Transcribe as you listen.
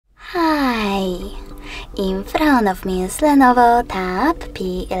In front of me is Lenovo Tab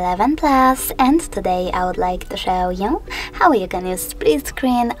P11 Plus, and today I would like to show you how you can use split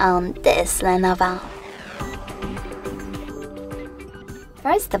screen on this Lenovo.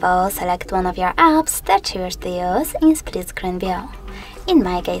 First of all, select one of your apps that you wish to use in split screen view, in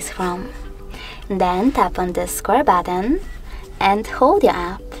my case Chrome. Then tap on this square button and hold your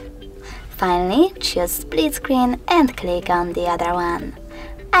app. Finally, choose split screen and click on the other one.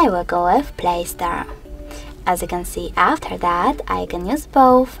 I will go with Play Store. As you can see, after that, I can use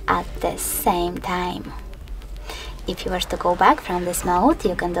both at the same time. If you wish to go back from this mode,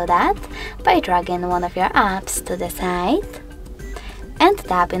 you can do that by dragging one of your apps to the side and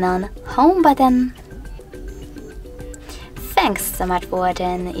tapping on Home button. Thanks so much for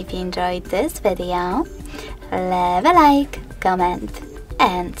watching. If you enjoyed this video, leave a like, comment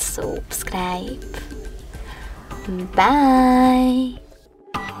and subscribe. Bye!